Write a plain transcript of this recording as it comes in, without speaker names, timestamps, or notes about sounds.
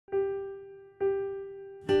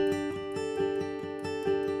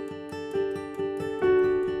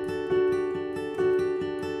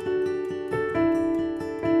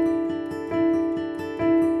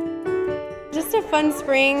fun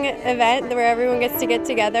spring event where everyone gets to get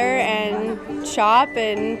together and shop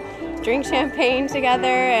and drink champagne together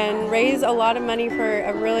and raise a lot of money for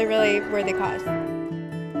a really, really worthy cause.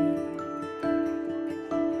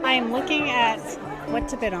 I'm looking at what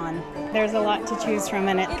to bid on. There's a lot to choose from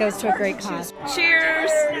and it goes to a great cause.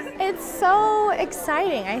 Cheers! It's so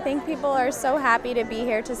exciting. I think people are so happy to be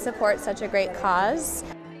here to support such a great cause.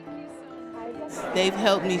 They've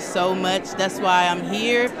helped me so much. That's why I'm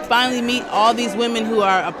here. Finally meet all these women who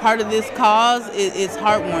are a part of this cause. It's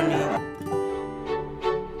heartwarming.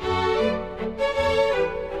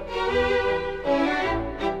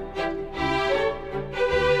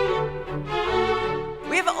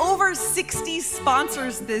 We have over 60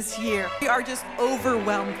 sponsors this year. We are just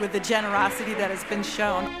overwhelmed with the generosity that has been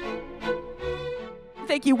shown.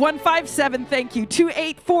 Thank you. 157, thank you.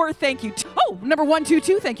 284, thank you. Oh, number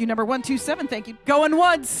 122, thank you. Number 127, thank you. Going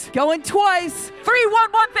once, going twice.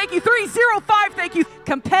 311, thank you. 305, thank you.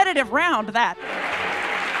 Competitive round, that.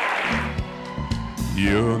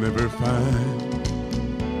 You'll never find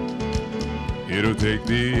it'll take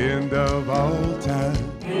the end of all time.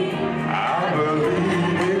 I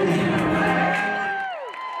believe in